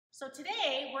So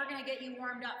today, we're gonna get you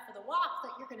warmed up for the walk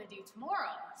that you're gonna do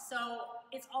tomorrow. So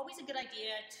it's always a good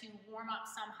idea to warm up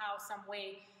somehow, some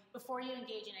way, before you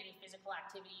engage in any physical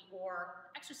activity or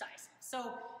exercise.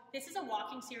 So this is a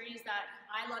walking series that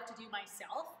I love to do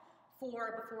myself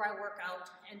before I work out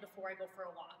and before I go for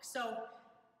a walk. So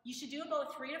you should do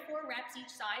about 3 to 4 reps each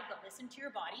side, but listen to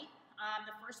your body.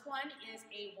 The first one is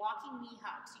a walking knee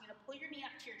hug. So you're gonna pull your knee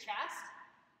up to your chest,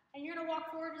 and you're gonna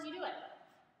walk forward as you do it.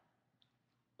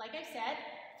 Like I said,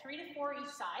 3 to 4 each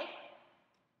side.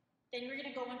 Then you're gonna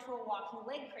go into a walking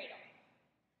leg cradle.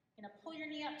 You're gonna pull your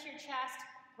knee up to your chest,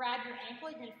 grab your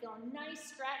ankle. You're gonna feel a nice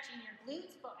stretch in your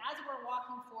glutes, but as we're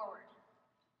walking forward.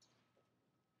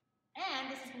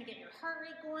 And this is gonna get your heart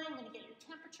rate going, gonna get your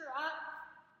temperature up.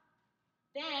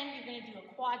 Then you're gonna do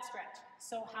a quad stretch.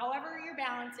 So however your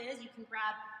balance is, you can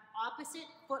grab opposite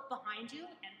foot behind you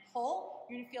and pull.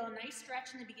 You're gonna feel a nice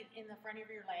stretch in the front of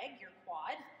your leg, your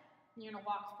quad. And you're gonna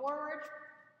walk forward.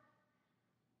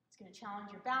 It's gonna challenge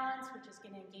your balance, which is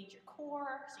gonna engage your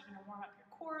core. So you're gonna warm up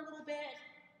your core a little bit.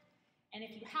 And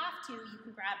if you have to, you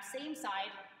can grab same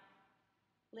side,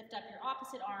 lift up your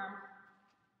opposite arm,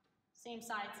 same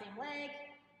side, same leg.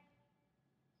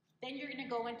 Then you're gonna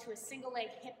go into a single leg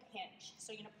hip hinge.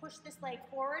 So you're gonna push this leg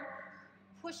forward,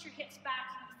 push your hips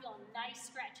back, and you feel a nice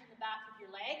stretch in the back of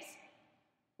your legs.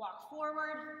 Walk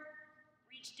forward,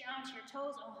 reach down to your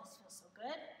toes. Oh, this feels so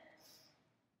good.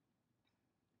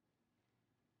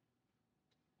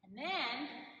 And then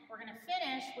we're gonna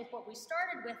finish with what we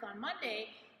started with on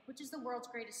Monday, which is the world's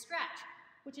greatest stretch,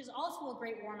 which is also a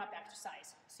great warm-up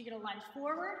exercise. So you're gonna lunge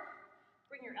forward,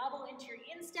 bring your elbow into your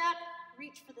instep,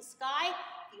 reach for the sky.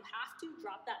 If you have to,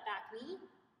 drop that back knee.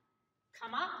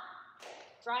 Come up,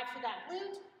 drive for that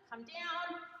glute, come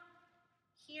down.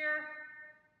 Here,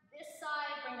 this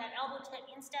side, bring that elbow to that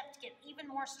instep to get even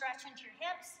more stretch into your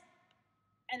hips,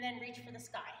 and then reach for the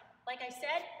sky. Like I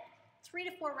said, 3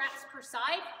 to 4 reps per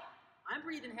side. I'm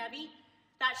breathing heavy.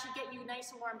 That should get you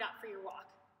nice and warmed up for your walk.